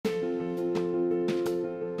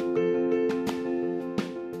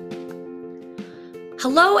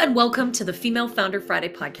Hello and welcome to the Female Founder Friday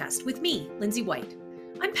podcast with me, Lindsay White.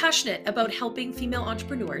 I'm passionate about helping female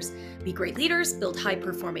entrepreneurs be great leaders, build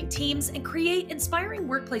high-performing teams, and create inspiring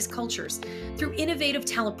workplace cultures through innovative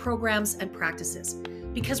talent programs and practices.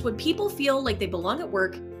 Because when people feel like they belong at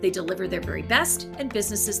work, they deliver their very best and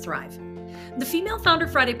businesses thrive. The Female Founder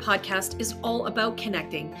Friday podcast is all about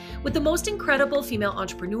connecting with the most incredible female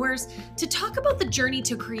entrepreneurs to talk about the journey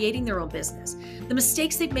to creating their own business, the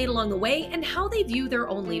mistakes they've made along the way, and how they view their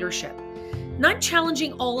own leadership. And I'm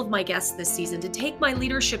challenging all of my guests this season to take my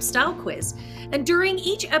leadership style quiz. And during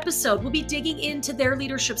each episode, we'll be digging into their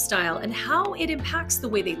leadership style and how it impacts the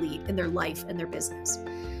way they lead in their life and their business.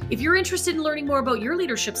 If you're interested in learning more about your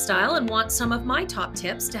leadership style and want some of my top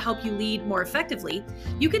tips to help you lead more effectively,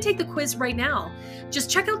 you can take the quiz right now. Just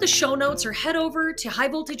check out the show notes or head over to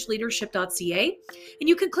highvoltageleadership.ca and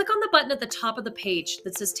you can click on the button at the top of the page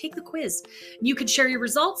that says take the quiz. You can share your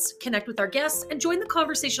results, connect with our guests, and join the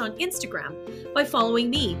conversation on Instagram by following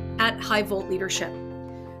me at highvoltleadership.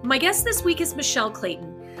 My guest this week is Michelle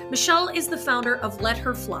Clayton. Michelle is the founder of Let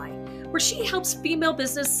Her Fly, where she helps female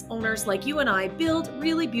business owners like you and I build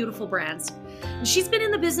really beautiful brands. And she's been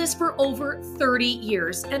in the business for over 30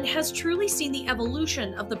 years and has truly seen the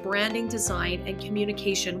evolution of the branding, design, and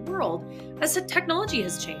communication world as the technology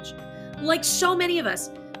has changed. Like so many of us,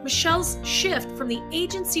 Michelle's shift from the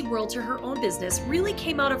agency world to her own business really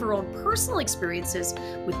came out of her own personal experiences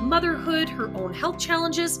with motherhood, her own health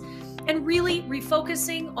challenges, and really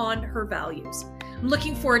refocusing on her values. I'm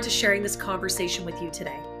looking forward to sharing this conversation with you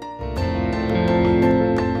today.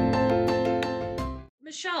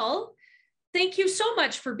 Michelle, thank you so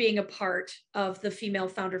much for being a part of the Female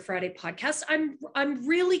Founder Friday podcast. I'm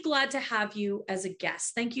really glad to have you as a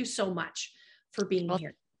guest. Thank you so much for being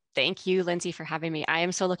here. Thank you, Lindsay, for having me. I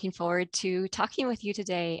am so looking forward to talking with you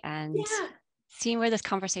today and seeing where this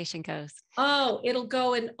conversation goes. Oh, it'll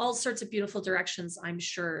go in all sorts of beautiful directions, I'm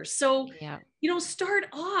sure. So, start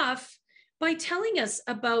off by telling us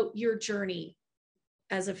about your journey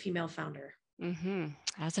as a female founder.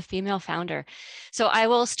 As a female founder. So I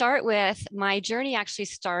will start with my journey actually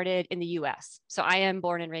started in the US. So I am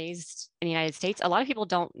born and raised in the United States. A lot of people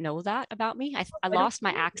don't know that about me. I lost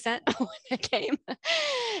my accent when I came.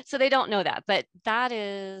 So they don't know that, but that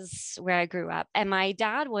is where I grew up. And my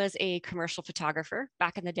dad was a commercial photographer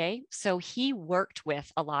back in the day. So he worked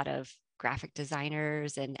with a lot of graphic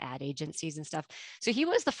designers and ad agencies and stuff. So he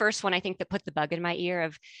was the first one, I think, that put the bug in my ear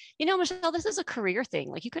of, Michelle, this is a career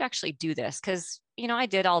thing. Like you could actually do this because, I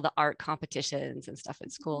did all the art competitions and stuff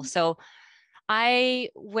in school. So I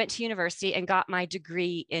went to university and got my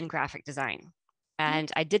degree in graphic design.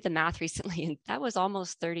 And I did the math recently, and that was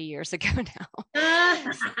almost 30 years ago now.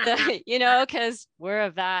 Because we're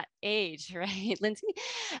of that age, right, Lindsay?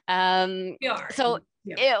 We are. So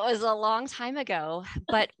it was a long time ago,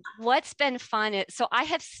 but what's been fun so I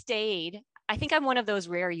have stayed. I think I'm one of those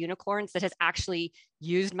rare unicorns that has actually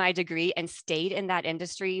used my degree and stayed in that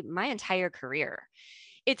industry my entire career.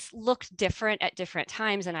 It's looked different at different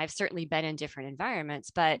times, and I've certainly been in different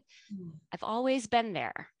environments, but I've always been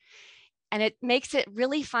there. And it makes it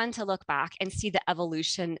really fun to look back and see the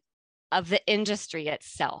evolution of the industry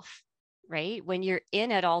itself, right? When you're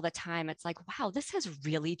in it all the time, it's like, wow, this has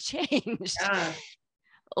really changed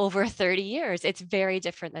over 30 years. It's very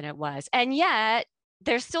different than it was. And yet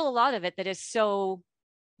there's still a lot of it that is so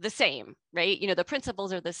the same, right? The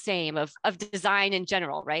principles are the same of design in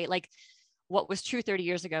general, right? Like what was true 30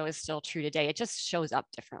 years ago is still true today. It just shows up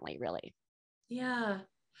differently, really. Yeah.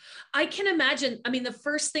 I can imagine. I mean, the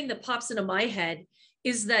first thing that pops into my head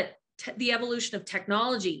is that the evolution of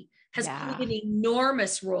technology has played an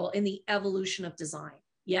enormous role in the evolution of design.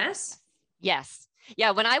 Yes? Yes. Yeah.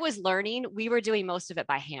 When I was learning, we were doing most of it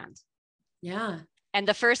by hand. Yeah. And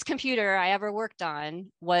the first computer I ever worked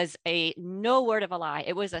on was no word of a lie,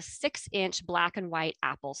 it was a 6-inch black and white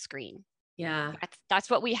Apple screen. Yeah. That's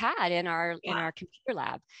what we had in our computer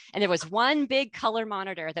lab. And there was one big color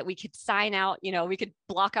monitor that we could sign out, we could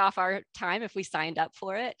block off our time if we signed up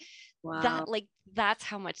for it. Wow. That's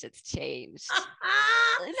how much it's changed.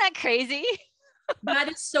 Isn't that crazy? That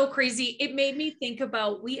is so crazy. It made me think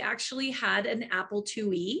about, we actually had an Apple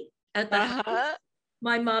IIe at the house.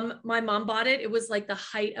 My mom bought it. It was like the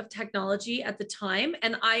height of technology at the time.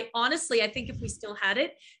 And I think if we still had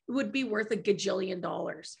it, it would be worth $1 gajillion,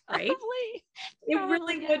 right? Probably. It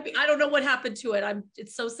really would be. I don't know what happened to it.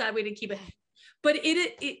 It's so sad we didn't keep it. But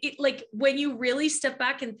it like when you really step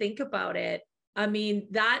back and think about it, I mean,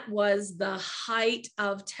 that was the height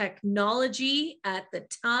of technology at the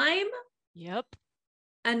time. Yep.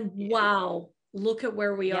 And wow, look at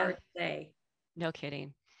where we are today. No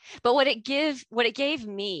kidding. But what it gave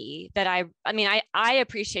me that I mean, I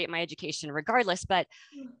appreciate my education regardless, but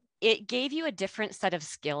it gave you a different set of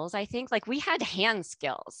skills. I think like we had hand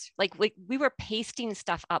skills, like we were pasting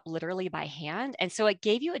stuff up literally by hand. And so it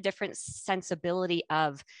gave you a different sensibility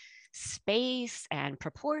of space and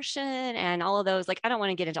proportion and all of those. Like, I don't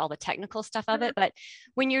want to get into all the technical stuff of it, but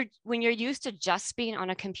when you're used to just being on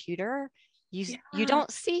a computer, you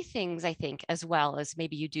don't see things, I think, as well as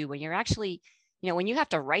maybe you do when you're actually, when you have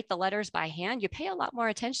to write the letters by hand, you pay a lot more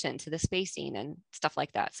attention to the spacing and stuff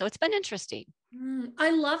like that. So it's been interesting.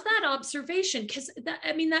 I love that observation, because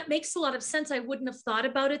that makes a lot of sense. I wouldn't have thought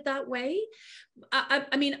about it that way.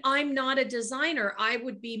 I mean, I'm not a designer. I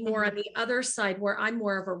would be more on the other side, where I'm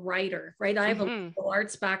more of a writer, right? I have a liberal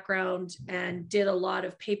arts background and did a lot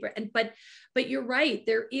of paper. But you're right.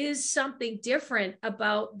 There is something different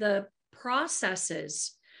about the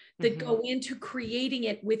processes that go into creating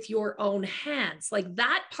it with your own hands. Like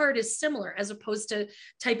that part is similar, as opposed to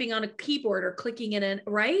typing on a keyboard or clicking in it,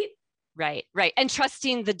 right? Right. And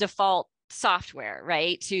trusting the default software,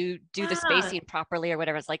 right? To do the spacing properly or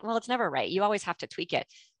whatever. It's like, well, it's never right. You always have to tweak it.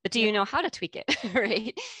 But do you know how to tweak it,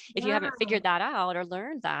 right? If you haven't figured that out or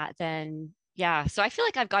learned that, then yeah. So I feel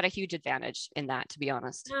like I've got a huge advantage in that, to be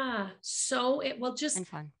honest. Yeah. So just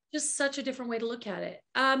fun. Just such a different way to look at it.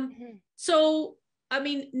 So I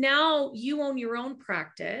mean, now you own your own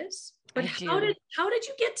practice, but how did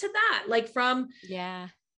you get to that? Like from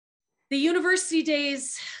the university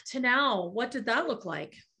days to now, what did that look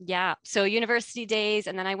like? Yeah. So university days,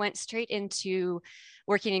 and then I went straight into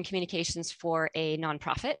working in communications for a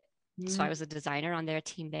nonprofit. So I was a designer on their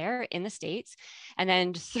team there in the States. And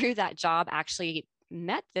then through that job, actually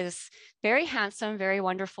met this very handsome, very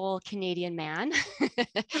wonderful Canadian man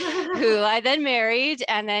who I then married.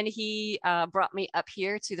 And then he brought me up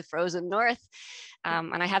here to the frozen north.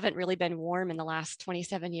 And I haven't really been warm in the last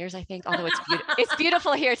 27 years, I think, although it's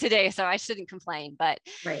beautiful here today, so I shouldn't complain. But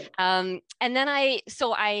and then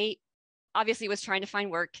I obviously was trying to find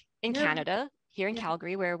work in Canada, here in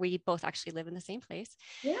Calgary, where we both actually live in the same place.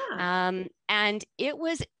 And it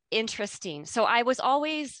was interesting. So I was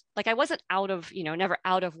always like, I wasn't out of, never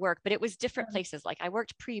out of work, but it was different places. Like I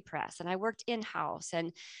worked pre-press and I worked in-house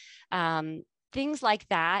and things like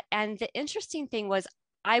that. And the interesting thing was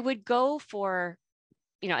I would go for,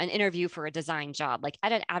 an interview for a design job, like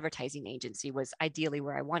at an advertising agency was ideally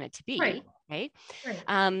where I wanted to be. Right.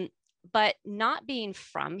 But not being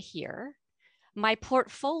from here, my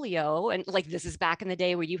portfolio, and like this is back in the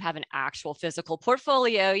day where you have an actual physical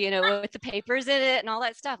portfolio, with the papers in it and all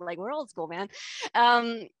that stuff. Like we're old school, man.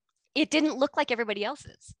 It didn't look like everybody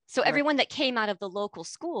else's. So everyone that came out of the local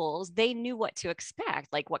schools, they knew what to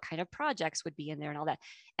expect, like what kind of projects would be in there and all that.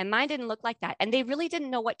 And mine didn't look like that. And they really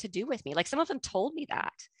didn't know what to do with me. Like some of them told me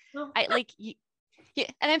that.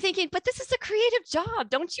 And I'm thinking, but this is a creative job.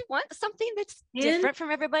 Don't you want something that's different from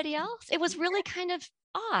everybody else? It was really kind of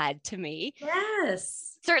odd to me.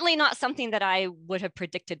 Yes. Certainly not something that I would have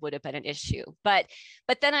predicted would have been an issue. But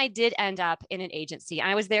then I did end up in an agency.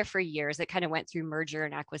 I was there for years. It kind of went through merger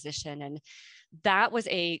and acquisition. And that was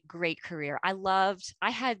a great career.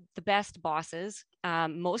 I had the best bosses,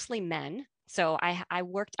 mostly men. So I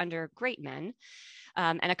worked under great men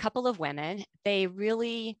and a couple of women. They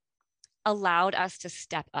really allowed us to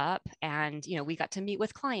step up, and we got to meet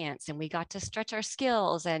with clients and we got to stretch our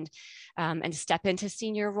skills and step into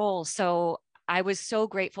senior roles. So I was so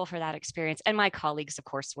grateful for that experience, and my colleagues, of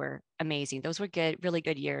course, were amazing. Those were really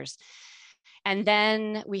good years. And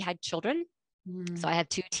then we had children. So I have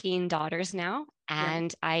 2 teen daughters now,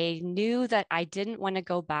 and I knew that I didn't want to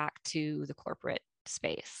go back to the corporate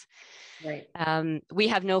space. We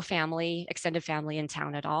have no extended family in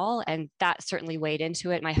town at all. And that certainly weighed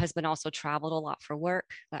into it. My husband also traveled a lot for work.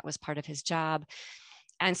 That was part of his job.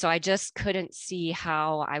 And so I just couldn't see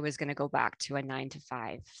how I was going to go back to a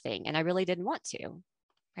 9-to-5 thing. And I really didn't want to.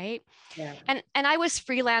 Right. And I was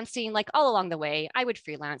freelancing, like all along the way. I would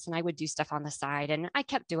freelance and I would do stuff on the side. And I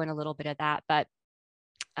kept doing a little bit of that. But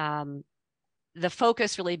the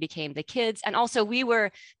focus really became the kids. And also we were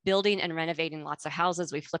building and renovating lots of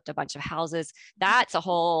houses. We flipped a bunch of houses. That's a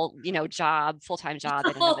whole, job, full-time job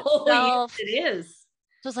in and of itself. It is.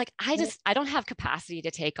 So it's like, I don't have capacity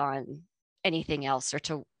to take on anything else or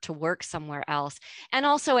to work somewhere else. And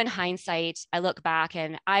also in hindsight, I look back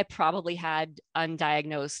and I probably had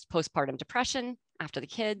undiagnosed postpartum depression after the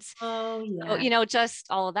kids. Oh, yeah. So, just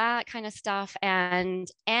all of that kind of stuff. And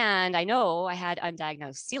I know I had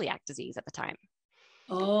undiagnosed celiac disease at the time.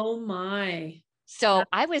 Oh my. So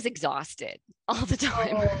I was exhausted all the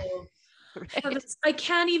time. Right? I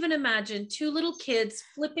can't even imagine two little kids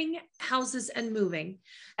flipping houses and moving.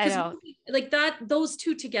 I Because know. like that, those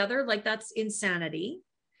two together, like that's insanity.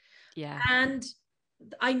 Yeah. And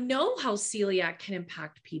I know how celiac can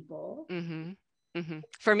impact people. Mm-hmm. Mm-hmm.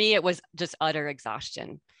 For me, it was just utter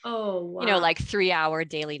exhaustion. Oh, wow. Like 3-hour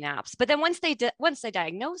daily naps. But then once they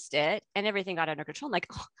diagnosed it and everything got under control, I'm like,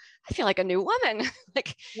 oh, I feel like a new woman.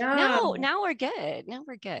 Like Yeah. now we're good. Now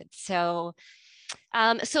we're good. So,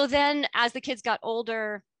 so then as the kids got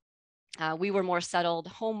older, we were more settled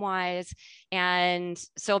home wise. And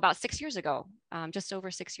so about 6 years ago, just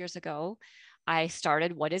over 6 years ago, I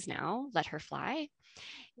started what is now Let Her Fly.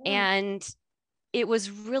 Yeah. And it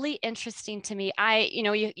was really interesting to me.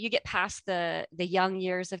 You get past the young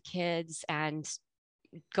years of kids and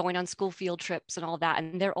going on school field trips and all that,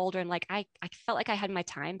 and they're older, and like I felt like I had my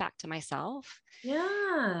time back to myself.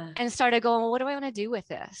 Yeah. And started going, well, what do I want to do with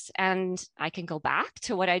this? And I can go back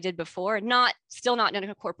to what I did before, still not in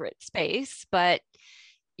a corporate space, but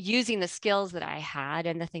using the skills that I had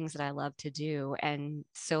and the things that I love to do. And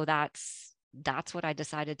so that's what I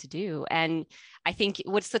decided to do. And I think,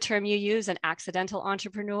 what's the term you use? An accidental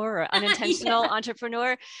entrepreneur or unintentional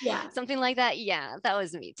entrepreneur? Yeah. Something like that. Yeah, that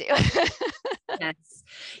was me too. Yes.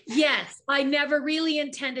 Yes. I never really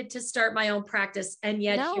intended to start my own practice. And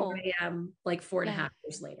yet here No. I am like 4.5 Yeah.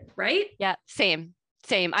 years later. Right. Yeah. Same.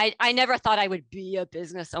 I never thought I would be a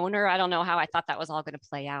business owner. I don't know how I thought that was all going to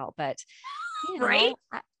play out, but Right.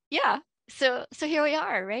 yeah. So here we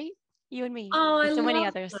are, right? You and me, Oh, and so many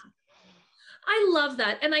others. I love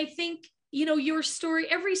that. And I think, your story,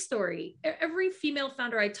 every female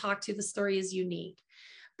founder I talk to, the story is unique.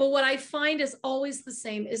 But what I find is always the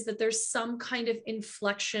same is that there's some kind of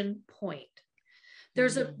inflection point.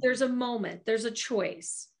 There's a moment, there's a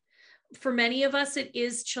choice. For many of us, it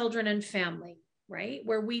is children and family, right?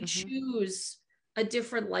 Where we choose a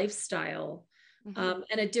different lifestyle and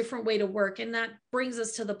a different way to work. And that brings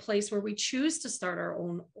us to the place where we choose to start our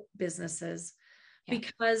own businesses. Yeah.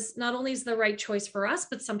 Because not only is the right choice for us,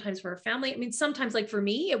 but sometimes for our family. I mean, sometimes, like for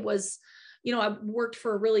me, it was, I worked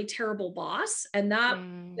for a really terrible boss, and that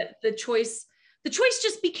the choice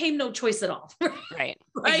just became no choice at all. Right.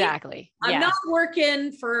 Exactly. I'm not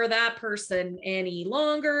working for that person any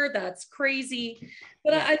longer. That's crazy.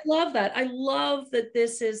 But I love that. I love that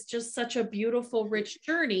this is just such a beautiful, rich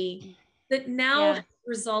journey that now has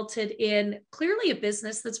resulted in clearly a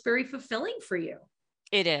business that's very fulfilling for you.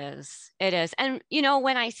 It is. And,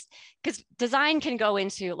 because design can go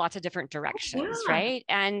into lots of different directions, right?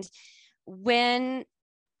 And when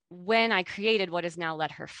I created what is now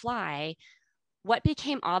Let Her Fly, what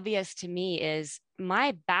became obvious to me is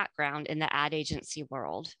my background in the ad agency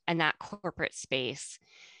world and that corporate space.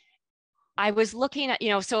 I was looking at,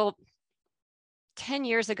 so 10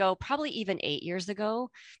 years ago, probably even 8 years ago,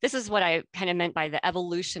 this is what I kind of meant by the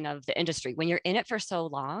evolution of the industry. When you're in it for so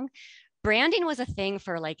long, branding was a thing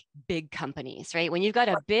for like big companies, right? When you've got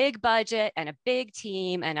a big budget and a big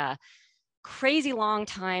team and a crazy long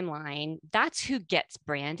timeline, that's who gets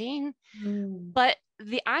branding. But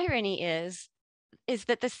the irony is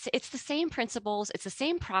that it's the same principles, it's the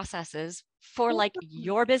same processes for like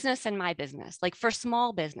your business and my business, like for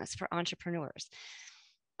small business, for entrepreneurs.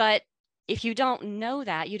 But if you don't know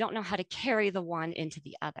that, you don't know how to carry the one into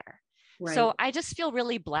the other. Right. So I just feel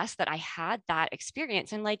really blessed that I had that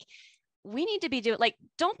experience. And like, we need to be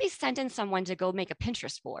don't be sending someone to go make a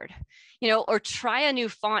Pinterest board, or try a new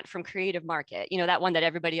font from Creative Market, that one that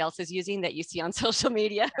everybody else is using that you see on social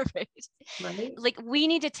media, right? Like, we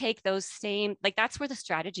need to take those same, that's where the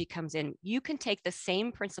strategy comes in. You can take the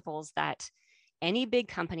same principles that any big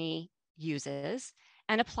company uses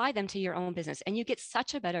and apply them to your own business, and you get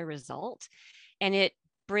such a better result, and it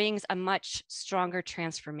brings a much stronger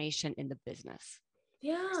transformation in the business.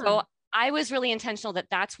 Yeah. So I was really intentional that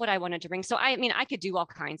that's what I wanted to bring. So I could do all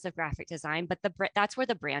kinds of graphic design, but that's where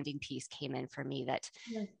the branding piece came in for me, that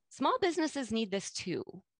small businesses need this too.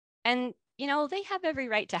 And, they have every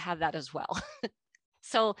right to have that as well.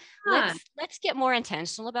 So let's get more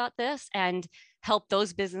intentional about this and help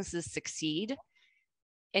those businesses succeed,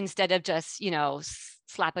 instead of just,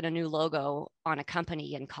 slapping a new logo on a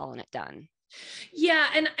company and calling it done. Yeah.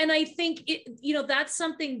 And I think that's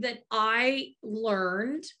something that I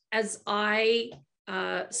learned as I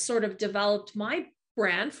sort of developed my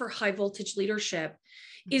brand for High Voltage Leadership,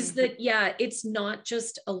 is that, it's not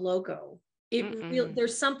just a logo.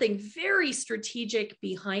 There's something very strategic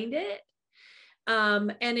behind it.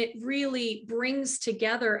 And it really brings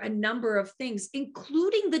together a number of things,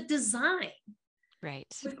 including the design,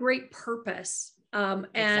 right, with great purpose.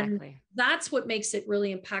 And that's what makes it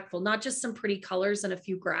really impactful, not just some pretty colors and a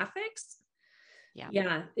few graphics, Yeah.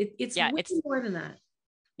 Yeah. It's Yeah. way more than that.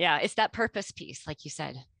 Yeah. It's that purpose piece, like you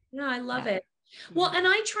said. Yeah, I love Yeah. it. Well, and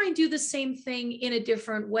I try and do the same thing in a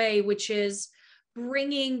different way, which is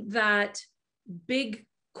bringing that big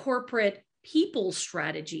corporate people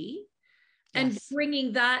strategy and Yes.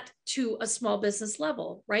 bringing that to a small business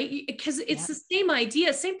level, right? Because it's Yep. the same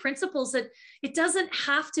idea, same principles, that it doesn't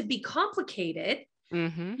have to be complicated.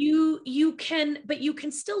 Mm-hmm. You can, but you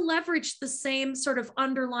can still leverage the same sort of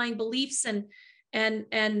underlying beliefs and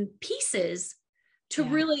pieces to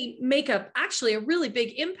Yeah. really make actually a really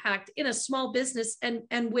big impact in a small business,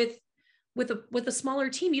 and with a smaller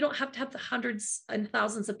team. You don't have to have the hundreds and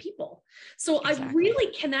thousands of people. So I Exactly.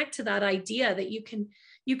 really connect to that idea that you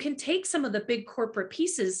can take some of the big corporate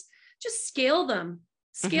pieces, just scale them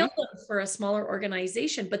for a smaller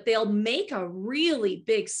organization, but they'll make a really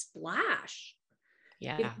big splash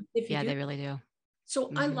Yeah. if you Yeah, do. they really do. So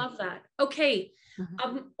I love that. Okay.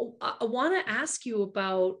 I want to ask you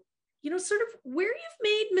about, sort of where you've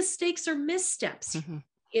made mistakes or missteps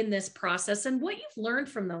in this process and what you've learned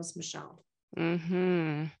from those, Michelle.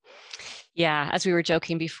 Yeah, as we were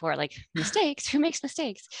joking before, like mistakes, who makes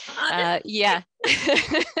mistakes? Yeah,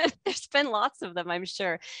 there's been lots of them, I'm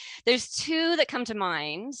sure. There's two that come to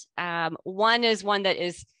mind. One is one that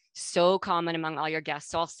is so common among all your guests,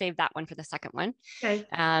 so I'll save that one for the second one. Okay.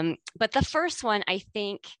 But the first one, I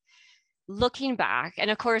think, looking back, and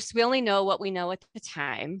of course, we only know what we know at the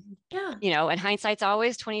time. Yeah. And hindsight's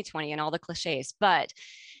always 2020 and all the cliches. But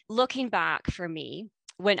looking back for me,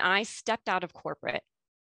 when I stepped out of corporate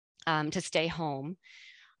to stay home,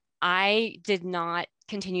 I did not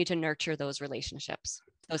continue to nurture those relationships,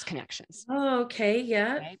 those connections. Oh, okay.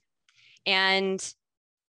 Yeah. Right? And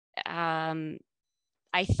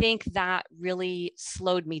I think that really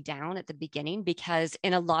slowed me down at the beginning, because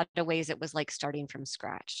in a lot of ways it was like starting from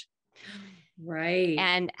scratch. Right.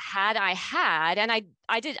 And I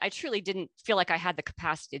truly didn't feel like I had the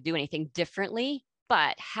capacity to do anything differently.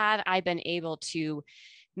 But had I been able to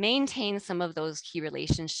maintain some of those key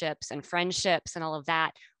relationships and friendships and all of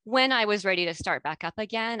that when I was ready to start back up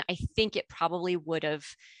again, I think it probably would have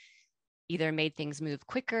either made things move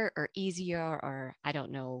quicker or easier, or I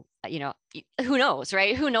don't know, who knows,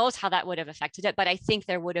 right? Who knows how that would have affected it. But I think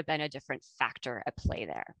there would have been a different factor at play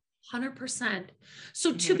there. 100%.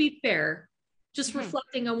 So to be fair, just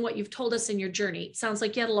reflecting on what you've told us in your journey, it sounds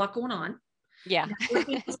like you had a lot going on. Yeah.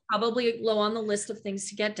 Networking was probably low on the list of things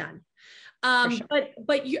to get done. Sure.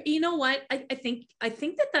 But you know what? I think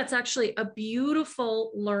that's actually a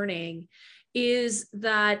beautiful learning, is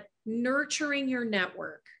that nurturing your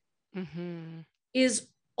network is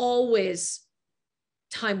always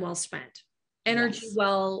time well spent, energy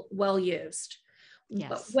well used.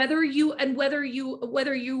 Yes. Whether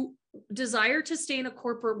you desire to stay in a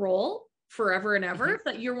corporate role forever and ever, if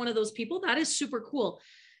that you're one of those people, that is super cool.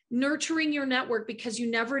 Nurturing your network, because you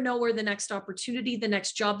never know where the next opportunity, the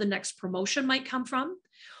next job, the next promotion might come from,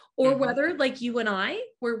 or whether, like you and I,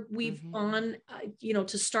 where we've gone,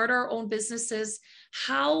 to start our own businesses,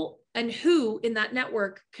 how and who in that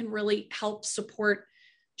network can really help support,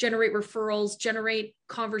 generate referrals, generate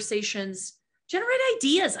conversations, generate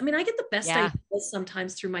ideas. I mean, I get the best ideas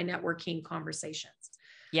sometimes through my networking conversations.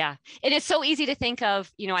 Yeah. And it's so easy to think of,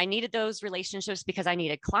 I needed those relationships because I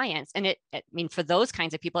needed clients. And for those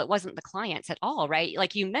kinds of people, it wasn't the clients at all, right?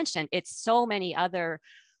 Like you mentioned, it's so many other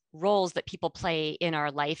roles that people play in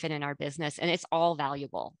our life and in our business, and it's all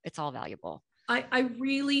valuable. It's all valuable. I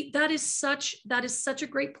really, that is such a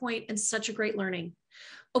great point and such a great learning.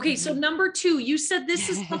 Okay. So number 2, you said this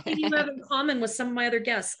is something you have in common with some of my other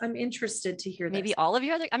guests. I'm interested to hear Maybe this. all of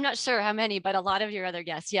your other, I'm not sure how many, but a lot of your other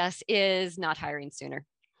guests, yes, is not hiring sooner.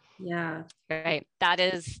 Yeah. Right. That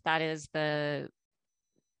is the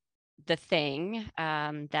thing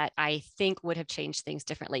that I think would have changed things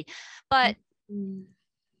differently. But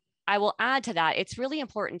I will add to that, it's really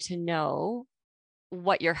important to know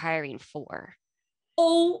what you're hiring for.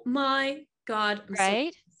 Oh my God. I'm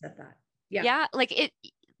right. So said that. Yeah. Yeah. Like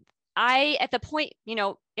at the point,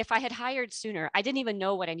 if I had hired sooner, I didn't even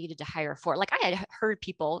know what I needed to hire for. Like I had heard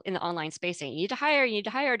people in the online space saying, you need to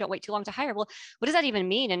hire, don't wait too long to hire. Well, what does that even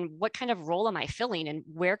mean? And what kind of role am I filling? And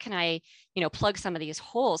where can I, plug some of these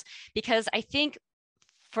holes? Because I think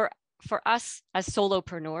for us as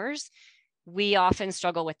solopreneurs, we often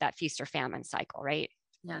struggle with that feast or famine cycle, right?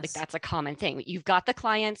 Yes. Like that's a common thing. You've got the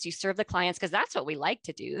clients, you serve the clients because that's what we like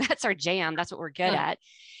to do. That's our jam. That's what we're good at.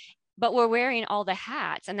 But we're wearing all the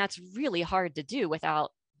hats, and that's really hard to do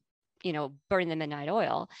without, burning the midnight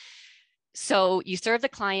oil. So you serve the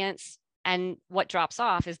clients, and what drops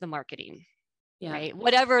off is the marketing. Yeah. Right.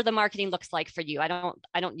 Whatever the marketing looks like for you. I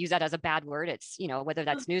don't use that as a bad word. It's, whether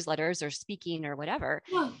that's newsletters or speaking or whatever,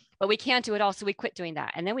 Yeah. but we can't do it all. So we quit doing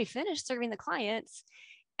that. And then we finished serving the clients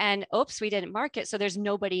and oops, we didn't market. So there's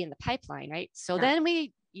nobody in the pipeline. Right. So then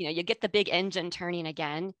you get the big engine turning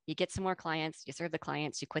again, you get some more clients, you serve the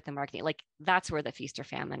clients, you quit the marketing. Like that's where the feast or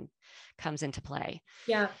famine comes into play.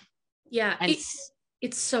 Yeah. Yeah. And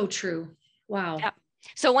it's so true. Wow. Yeah.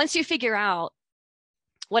 So once you figure out,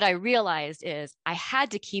 what I realized is I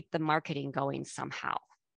had to keep the marketing going somehow.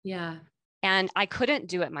 Yeah. And I couldn't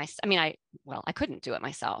do it myself. I couldn't do it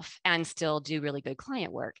myself and still do really good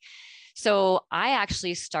client work. So I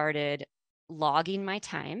actually started logging my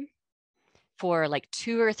time for like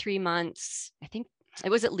 2 or 3 months. I think it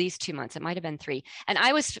was at least 2 months. It might've been 3. And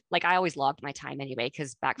I always logged my time anyway,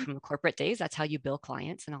 because back from the corporate days, that's how you bill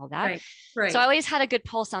clients and all that. Right. So I always had a good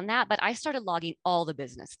pulse on that, but I started logging all the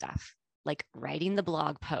business stuff, like writing the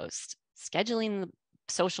blog post, scheduling the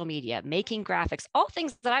social media, making graphics, all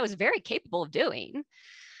things that I was very capable of doing,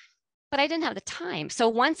 but I didn't have the time. So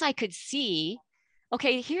once I could see,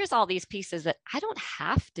 okay, here's all these pieces that I don't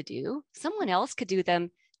have to do, someone else could do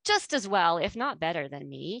them just as well, if not better than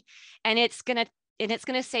me. And it's going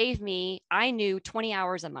to save me, I knew 20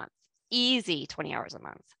 hours a month, easy 20 hours a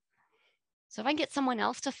month. So if I can get someone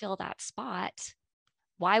else to fill that spot,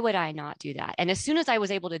 why would I not do that? And as soon as I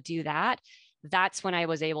was able to do that, that's when I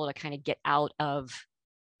was able to kind of get out of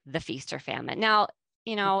the feast or famine. Now,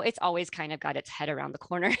 it's always kind of got its head around the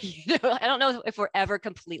corner. I don't know if we're ever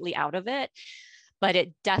completely out of it, but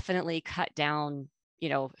it definitely cut down,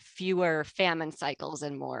 fewer famine cycles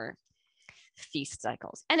and more feast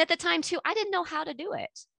cycles. And at the time too, I didn't know how to do it.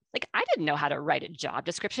 Like I didn't know how to write a job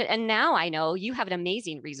description. And now I know you have an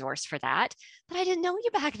amazing resource for that, but I didn't know you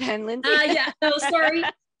back then, Lindsay. Yeah, no, sorry.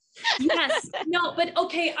 Yes, no, but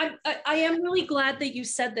okay. I am really glad that you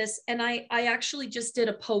said this. And I actually just did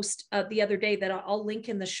a post the other day that I'll link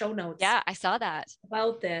in the show notes. Yeah, I saw that.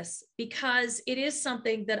 About this, because it is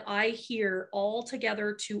something that I hear all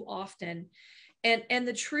together too often. And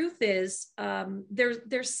the truth is,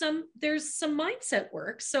 there's some mindset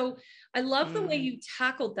work. So I love the way you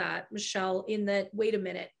tackled that, Michelle, in that, wait a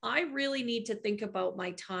minute, I really need to think about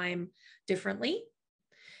my time differently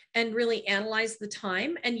and really analyze the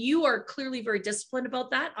time. And you are clearly very disciplined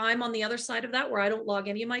about that. I'm on the other side of that, where I don't log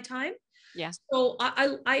any of my time. Yeah. So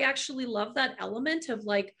I actually love that element of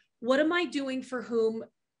like, what am I doing for whom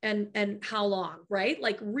and how long, right?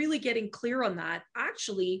 Like really getting clear on that.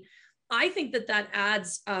 Actually, I think that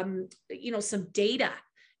adds, some data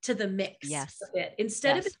to the mix. Yes. A bit,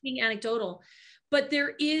 instead of it being anecdotal. But there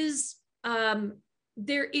is a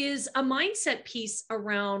mindset piece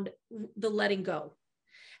around the letting go.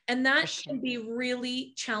 And that can be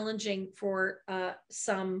really challenging for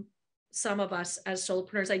some of us as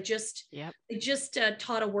solopreneurs. I just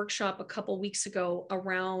taught a workshop a couple of weeks ago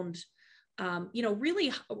around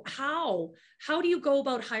really how do you go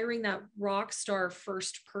about hiring that rock star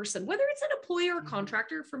first person, whether it's an employer or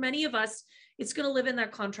contractor. For many of us, it's going to live in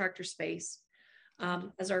that contractor space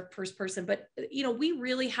as our first person. But, we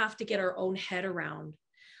really have to get our own head around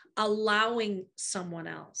allowing someone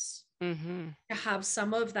else to have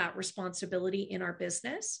some of that responsibility in our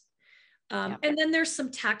business. And then there's some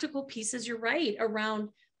tactical pieces, you're right, around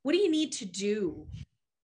what do you need to do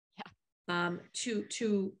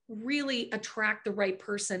to really attract the right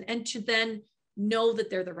person and to then know that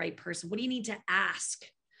they're the right person. What do you need to ask?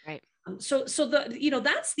 Right. So the,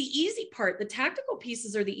 that's the easy part. The tactical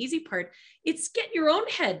pieces are the easy part. It's get your own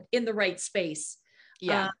head in the right space.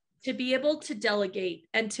 To be able to delegate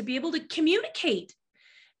and to be able to communicate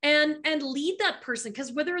and lead that person.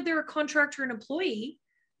 Because whether they're a contractor or an employee,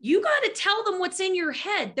 you got to tell them what's in your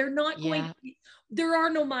head. They're not going, there are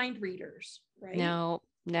no mind readers, right?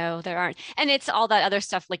 No, there aren't. And it's all that other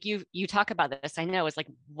stuff. Like you talk about this, I know, it's like,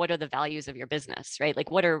 what are the values of your business, right? Like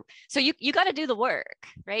so you got to do the work,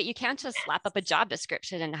 right? You can't just slap up a job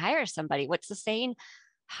description and hire somebody. What's the saying?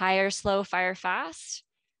 Hire slow, fire fast,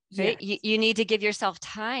 right? Yes. You need to give yourself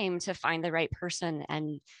time to find the right person,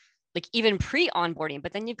 and like even pre-onboarding,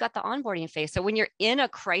 but then you've got the onboarding phase. So when you're in a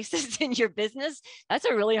crisis in your business, that's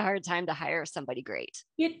a really hard time to hire somebody great.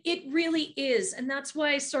 It really is. And that's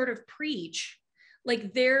why I sort of preach,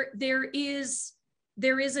 like there is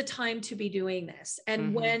a time to be doing this.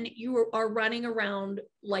 And when you are running around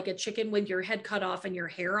like a chicken with your head cut off and your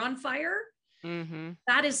hair on fire,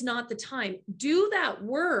 that is not the time. Do that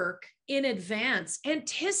work in advance,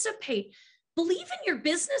 anticipate, believe in your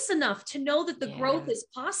business enough to know that the growth is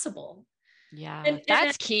possible. Yeah,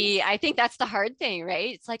 that's key. I think that's the hard thing,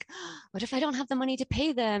 right? It's like, what if I don't have the money to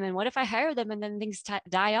pay them? And what if I hire them and then things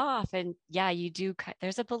die off? And yeah,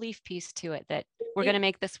 there's a belief piece to it that we're going to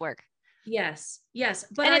make this work. Yes.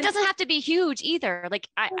 But and it doesn't have to be huge either. Like,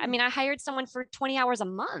 I mean, I hired someone for 20 hours a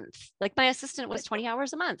month. Like my assistant was 20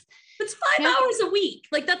 hours a month. It's 5 hours a week.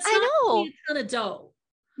 Like that's not a ton of dough.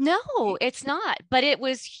 No, it's not. But it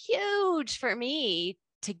was huge for me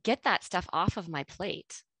to get that stuff off of my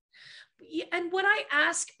plate. And what I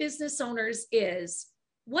ask business owners is,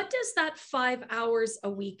 what does that 5 hours a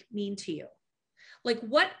week mean to you? Like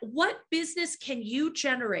what business can you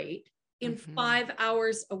generate in 5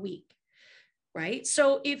 hours a week? Right?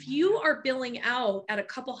 So if you are billing out at a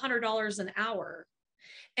couple $100 an hour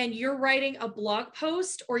and you're writing a blog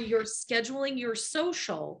post or you're scheduling your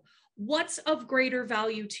social, what's of greater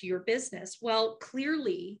value to your business? Well,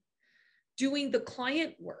 clearly doing the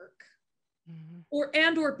client work or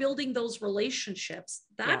building those relationships,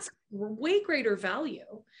 that's way greater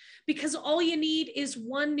value, because all you need is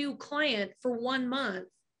one new client for 1 month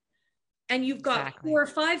and you've got 4 or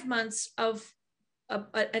 5 months of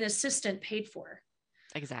an assistant paid for.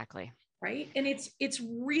 Exactly. Right. And it's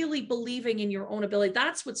really believing in your own ability.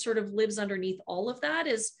 That's what sort of lives underneath all of that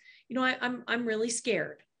is, I'm really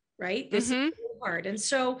scared. Right. This is really hard. And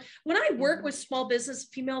so when I work with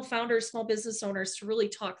female founders, small business owners to really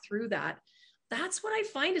talk through that, that's what I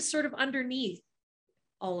find is sort of underneath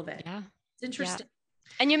all of it. Yeah. It's interesting.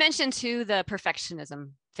 Yeah. And you mentioned too, the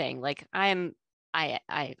perfectionism thing. Like my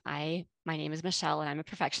name is Michelle and I'm a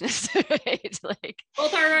perfectionist. Right? Like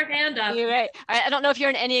both are our hand up. You're right. I don't know if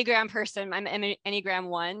you're an Enneagram person. I'm an Enneagram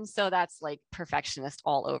 1. So that's like perfectionist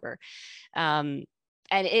all over. And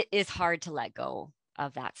it is hard to let go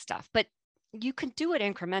of that stuff, but you can do it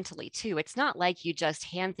incrementally too. It's not like you just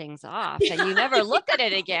hand things off and you never look at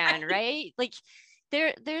it again, right? Like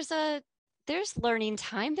there's learning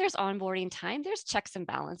time, there's onboarding time, there's checks and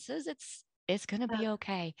balances. It's going to be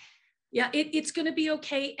okay. Yeah, it's going to be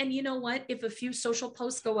okay. And you know what? If a few social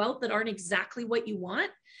posts go out that aren't exactly what you want,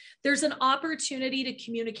 there's an opportunity to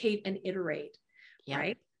communicate and iterate. Yeah.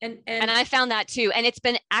 Right. And I found that too. And it's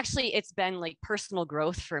been like personal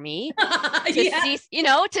growth for me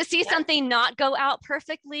to see something not go out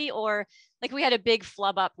perfectly, or like we had a big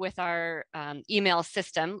flub up with our email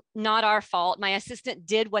system, not our fault. My assistant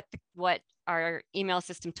did what our email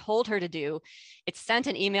system told her to do. It sent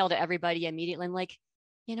an email to everybody immediately. I'm like,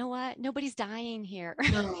 you know what? Nobody's dying here.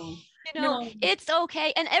 No. It's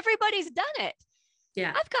okay. And everybody's done it.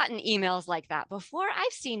 Yeah. I've gotten emails like that before.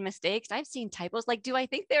 I've seen mistakes. I've seen typos. Like, do I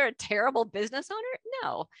think they're a terrible business owner?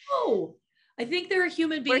 No. Oh, I think they're a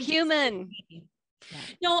human being. We're human. Yeah.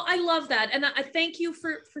 No, I love that. And I thank you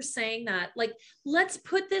for saying that. Like, let's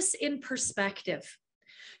put this in perspective.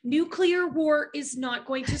 Nuclear war is not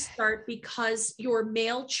going to start because your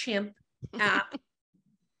MailChimp app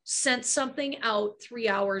sent something out 3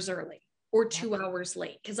 hours early or 2 hours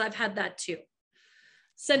late, because I've had that too.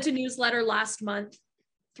 Sent a newsletter last month,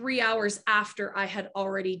 3 hours after I had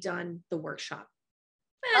already done the workshop.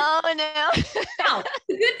 Oh no. Now,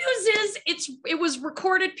 the good news is it was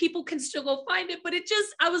recorded. People can still go find it, but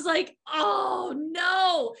I was like, oh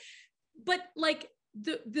no. But like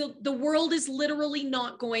the world is literally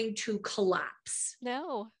not going to collapse.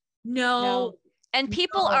 No. And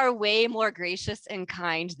people are way more gracious and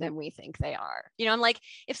kind than we think they are. I'm like,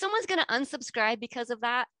 if someone's going to unsubscribe because of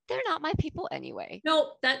that, they're not my people anyway.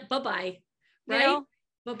 No, bye-bye. Right?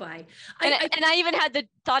 Bye-bye. And I even had the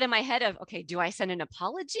thought in my head of, okay, do I send an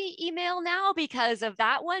apology email now because of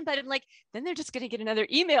that one? But I'm like, then they're just going to get another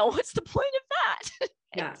email. What's the point of that?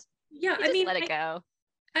 Yeah. I mean, let it go.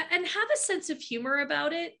 And have a sense of humor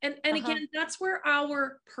about it. And again, that's where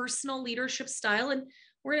our personal leadership style, and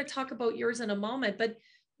we're going to talk about yours in a moment, but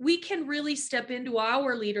we can really step into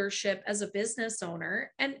our leadership as a business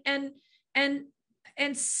owner and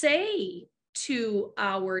say to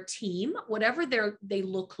our team, whatever they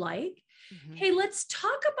look like, hey, let's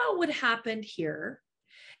talk about what happened here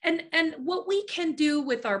and what we can do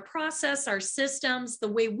with our process, our systems, the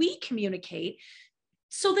way we communicate,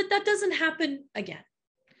 so that doesn't happen again.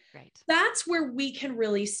 Right. That's where we can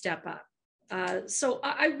really step up. So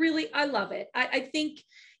I love it. I think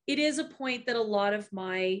it is a point that a lot of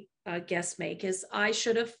my guests make is I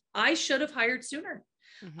should have hired sooner.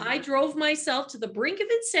 I drove myself to the brink of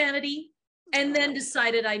insanity and then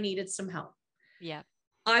decided I needed some help. Yeah.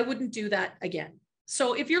 I wouldn't do that again.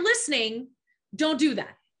 So if you're listening, don't do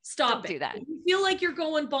that. Stop it. Do that. If you feel like you're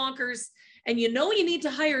going bonkers and you need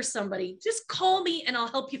to hire somebody, just call me and I'll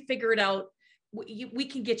help you figure it out. We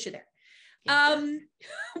can get you there. Um,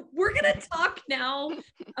 we're going to talk now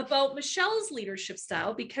about Michelle's leadership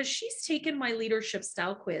style, because she's taken my leadership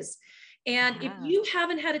style quiz. And if you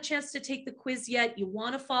haven't had a chance to take the quiz yet, you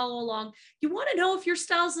want to follow along, you want to know if your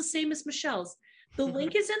style is the same as Michelle's, the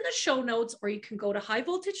link is in the show notes, or you can go to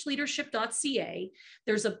highvoltageleadership.ca.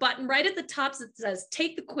 There's a button right at the top that says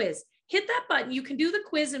take the quiz. Hit that button. You can do the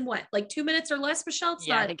quiz in what, like 2 minutes or less, Michelle?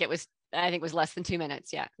 I think it was less than 2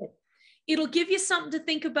 minutes. Yeah. It'll give you something to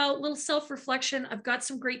think about, a little self-reflection. I've got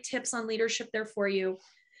some great tips on leadership there for you.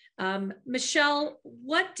 Michelle,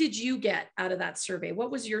 what did you get out of that survey?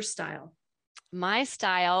 What was your style? My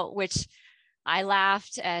style, which I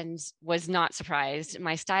laughed and was not surprised,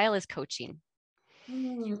 my style is coaching,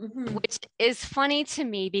 which is funny to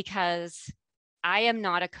me because I am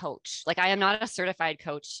not a coach. Like, I am not a certified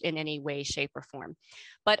coach in any way, shape, or form.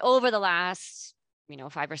 But over the last,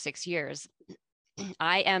 5 or 6 years,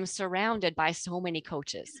 I am surrounded by so many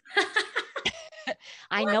coaches.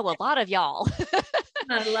 I know a lot of y'all.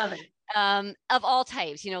 I love it. Of all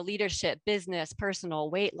types, leadership, business, personal,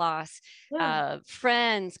 weight loss,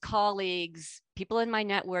 friends, colleagues, people in my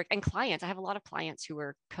network, and clients. I have a lot of clients who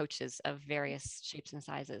are coaches of various shapes and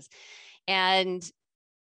sizes. And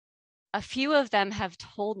a few of them have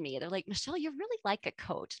told me, they're like, Michelle, you're really like a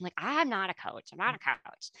coach. I'm like, I'm not a coach. I'm not a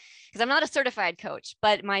coach because I'm not a certified coach,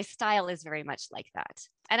 but my style is very much like that.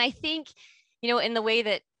 And I think, in the way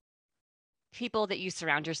that people that you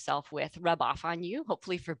surround yourself with rub off on you,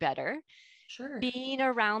 hopefully for better, being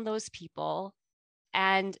around those people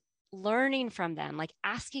and learning from them, like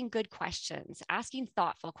asking good questions, asking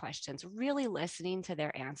thoughtful questions, really listening to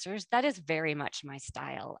their answers. That is very much my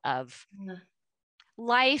style of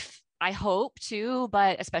life. I hope too,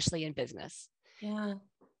 but especially in business. Yeah.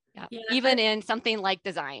 Even in something like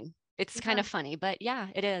design, it's kind of funny, but yeah,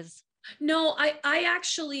 it is. No,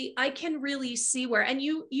 I can really see where, and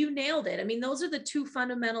you nailed it. I mean, those are the two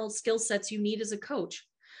fundamental skill sets you need as a coach.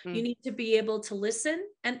 You need to be able to listen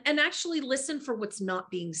and actually listen for what's not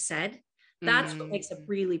being said. That's what makes a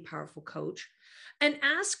really powerful coach. And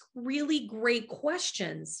ask really great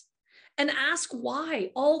questions and ask why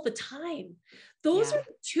all the time. Those are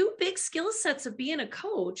two big skill sets of being a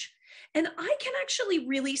coach. And I can actually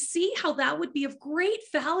really see how that would be of great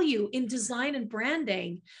value in design and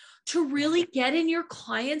branding to really get in your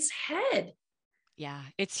client's head. Yeah,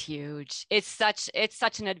 it's huge. It's such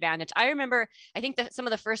an advantage. I remember, I think that some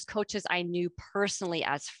of the first coaches I knew personally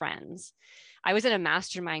as friends, I was in a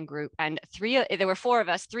mastermind group and there were 4 of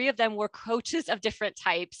us. 3 of them were coaches of different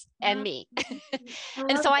types and me.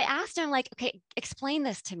 And so I asked them, like, okay, explain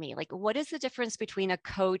this to me. Like, what is the difference between a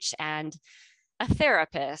coach and a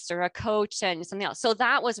therapist, or a coach and something else? So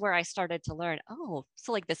that was where I started to learn, oh,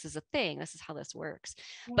 so like, this is a thing. This is how this works.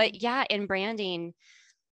 But yeah, in branding,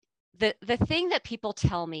 the thing that people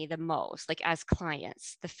tell me the most, like as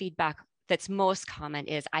clients, the feedback that's most common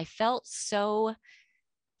is, I felt so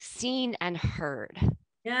seen and heard.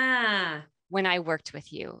 Yeah. When I worked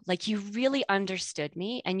with you, like, you really understood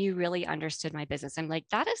me and you really understood my business. I'm like,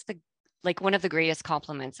 that is one of the greatest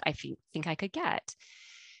compliments I think I could get,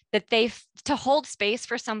 that to hold space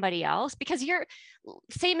for somebody else, because you're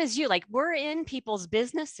same as you, like, we're in people's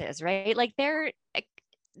businesses, right? Like, they're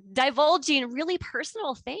divulging really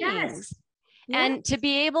personal things. And to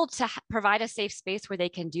be able to provide a safe space where they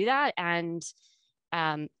can do that and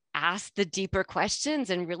ask the deeper questions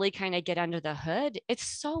and really kind of get under the hood, it's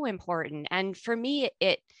so important. And for me,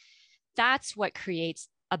 that's what creates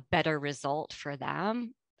a better result for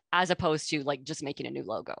them, as opposed to like just making a new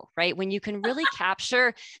logo, right? When you can really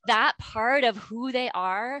capture that part of who they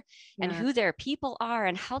are and who their people are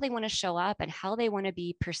and how they want to show up and how they want to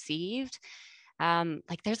be perceived.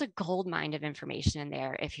 Like, there's a gold mine of information in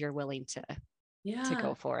there if you're willing to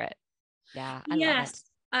go for it. Yeah. I love it.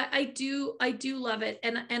 I do love it.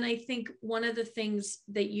 And I think one of the things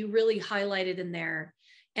that you really highlighted in there,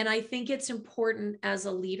 and I think it's important as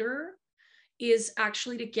a leader, is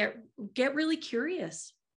actually to get really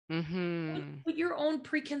curious. Put your own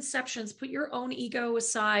preconceptions, put your own ego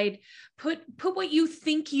aside, put what you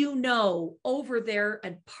think you know over there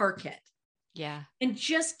and park it. Yeah. And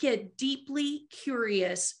just get deeply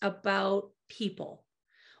curious about people.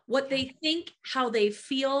 What they think, how they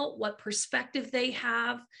feel, what perspective they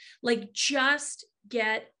have. Like, just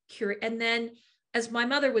get curious. And then, as my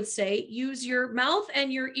mother would say, use your mouth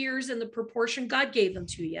and your ears in the proportion God gave them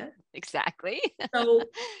to you. Exactly. So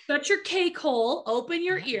shut your cake hole, open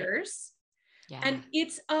your ears. And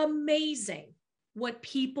it's amazing what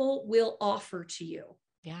people will offer to you.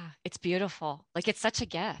 Yeah, it's beautiful. Like, it's such a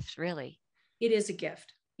gift, really. It is a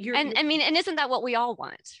gift. And I mean, and isn't that what we all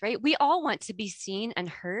want, right? We all want to be seen and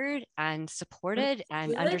heard and supported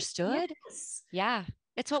and understood. Yes. Yeah,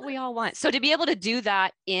 it's what we all want. So to be able to do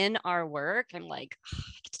that in our work, I'm like, oh,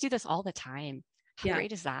 I get to do this all the time. How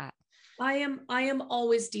great is that? I am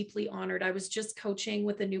always deeply honored. I was just coaching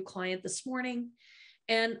with a new client this morning,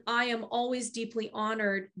 and I am always deeply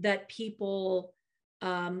honored that people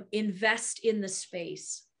invest in the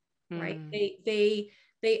space, right?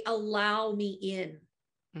 They allow me in,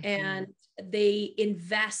 and they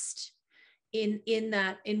invest in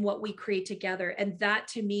that, in what we create together. And that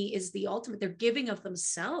to me is the ultimate. They're giving of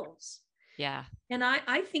themselves. Yeah. And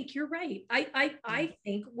I think you're right. I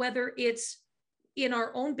think whether it's in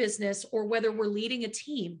our own business or whether we're leading a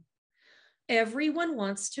team, everyone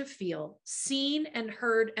wants to feel seen and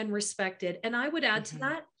heard and respected. And I would add to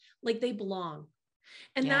that, like they belong.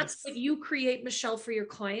 And that's what you create, Michelle, for your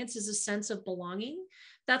clients, is a sense of belonging.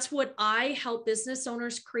 That's what I help business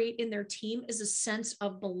owners create in their team, is a sense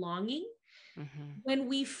of belonging. When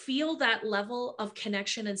we feel that level of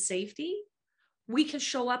connection and safety, we can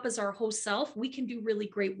show up as our whole self. We can do really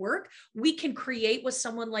great work. We can create with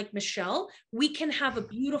someone like Michelle. We can have a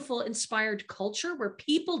beautiful, inspired culture where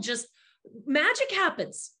people just, magic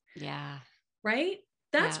happens. Yeah. Right?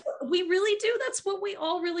 That's what we really do. That's what we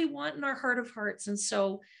all really want in our heart of hearts. And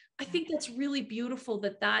so I think that's really beautiful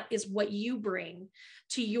that that is what you bring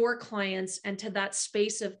to your clients and to that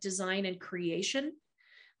space of design and creation.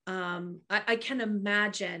 I can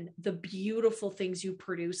imagine the beautiful things you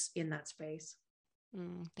produce in that space.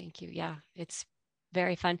 Thank you. Yeah, it's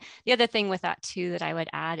very fun. The other thing with that too, that I would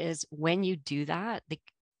add is when you do that,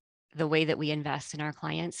 the way that we invest in our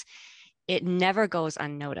clients, it never goes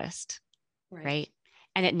unnoticed, right?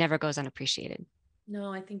 And it never goes unappreciated.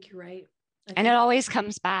 No, I think you're right. And it always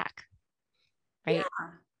comes back, right?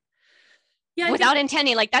 Yeah. Without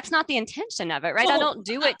intending, like that's not the intention of it, right? I don't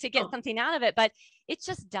do it to get something out of it, but it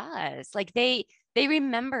just does. Like they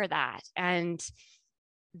remember that. And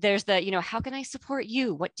there's the, you know, how can I support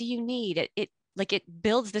you? What do you need? It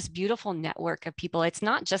builds this beautiful network of people. It's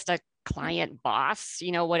not just a client boss,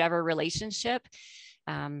 you know, whatever relationship.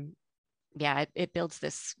 It builds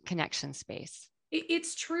this connection space.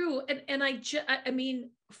 It's true. And I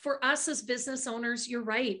mean, for us as business owners, you're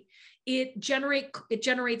right. It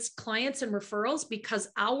generates clients and referrals because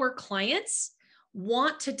our clients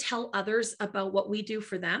want to tell others about what we do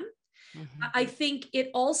for them. I think it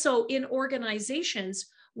also, in organizations,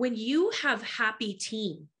 when you have happy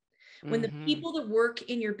team, when the people that work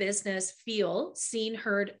in your business feel seen,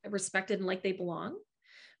 heard, respected, and like they belong,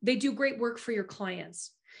 they do great work for your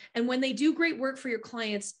clients. And when they do great work for your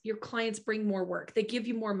clients bring more work. They give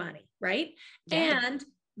you more money, right? Yeah. And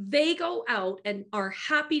they go out and are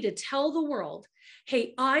happy to tell the world,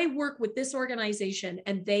 hey, I work with this organization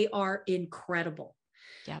and they are incredible.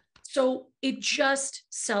 Yep. So it just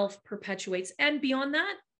self-perpetuates. And beyond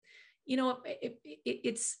that, you know,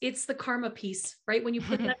 it's the karma piece, right? When you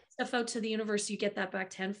put that stuff out to the universe, you get that back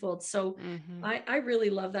tenfold. So I really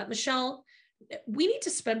love that. Michelle, we need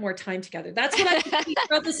to spend more time together. That's what I think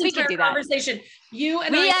about this entire conversation. You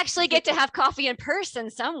and we actually get to have coffee in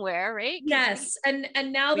person somewhere, right? Yes. And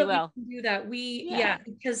now that we can do that,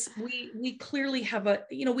 because we clearly have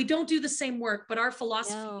we don't do the same work, but our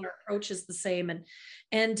philosophy, our approach is the same.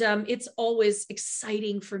 And it's always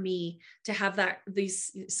exciting for me to have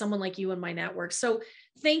someone like you in my network. So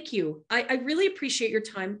thank you. I really appreciate your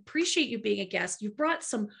time. Appreciate you being a guest. You brought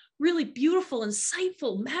some really beautiful,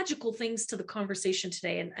 insightful, magical things to the conversation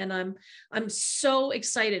today. And I'm so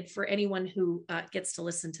excited for anyone who gets to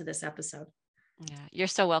listen to this episode. Yeah, you're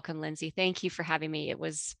so welcome, Lindsay. Thank you for having me. It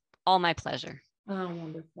was all my pleasure. Oh,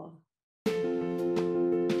 wonderful.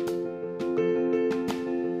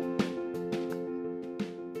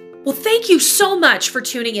 Well, thank you so much for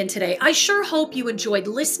tuning in today. I sure hope you enjoyed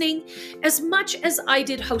listening as much as I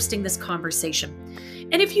did hosting this conversation.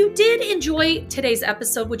 And if you did enjoy today's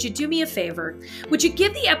episode, would you do me a favor? Would you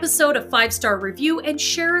give the episode a 5-star review and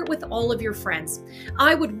share it with all of your friends?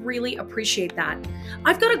 I would really appreciate that.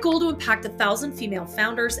 I've got a goal to impact 1,000 female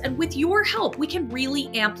founders, and with your help, we can really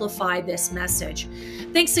amplify this message.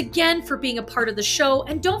 Thanks again for being a part of the show,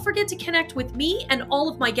 and don't forget to connect with me and all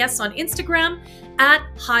of my guests on Instagram at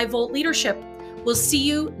High Volt Leadership. We'll see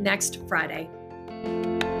you next Friday.